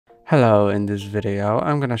Hello, in this video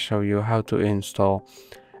I'm gonna show you how to install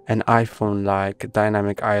an iPhone-like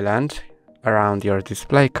dynamic island around your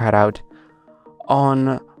display cutout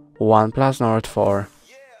on OnePlus Nord 4.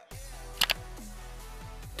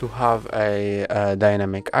 To have a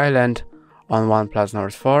dynamic island on OnePlus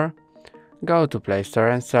Nord 4, go to Play Store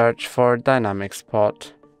and search for Dynamic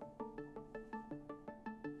Spot.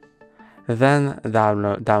 Then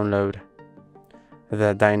download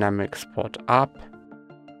the Dynamic Spot app.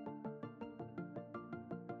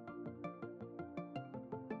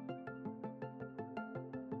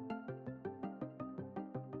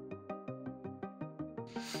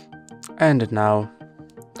 And now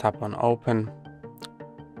tap on open.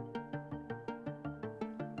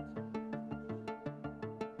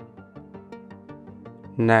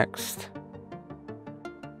 Next.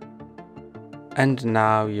 And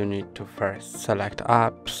now you need to first select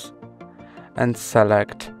apps and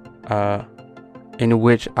select in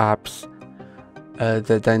which apps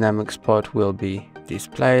the dynamic spot will be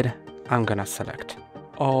displayed. I'm gonna select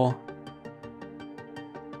all.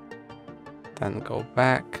 Then go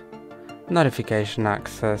back, notification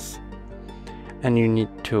access, and you need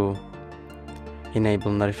to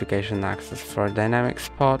enable notification access for dynamic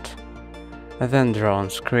spot, and then draw on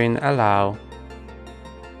screen, allow,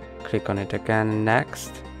 click on it again,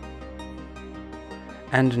 next,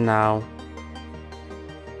 and now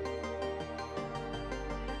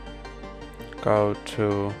go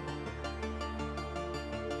to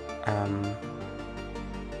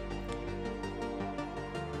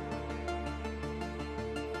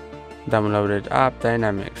downloaded app,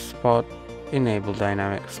 dynamic spot, enable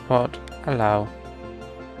dynamic spot, allow,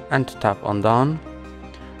 and tap on done.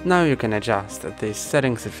 Now you can adjust these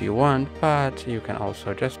settings if you want, but you can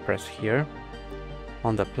also just press here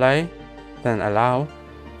on the play, then allow,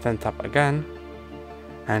 then tap again,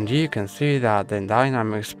 and you can see that the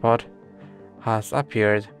dynamic spot has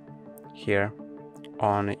appeared here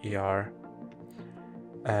on your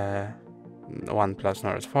OnePlus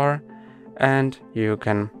Nord 4, and you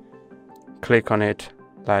can click on it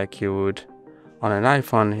like you would on an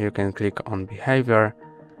iPhone. You can click on behavior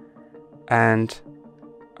and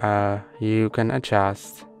you can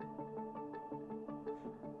adjust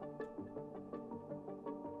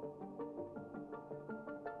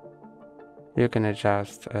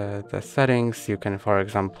the settings. You can, for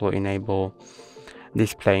example, enable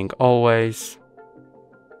displaying always,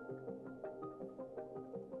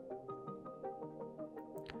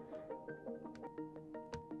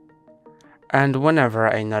 and whenever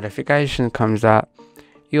a notification comes up,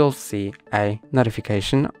 you'll see a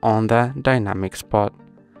notification on the dynamic spot.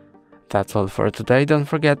 That's all for today. Don't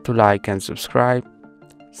forget to like and subscribe.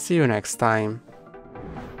 See you next time.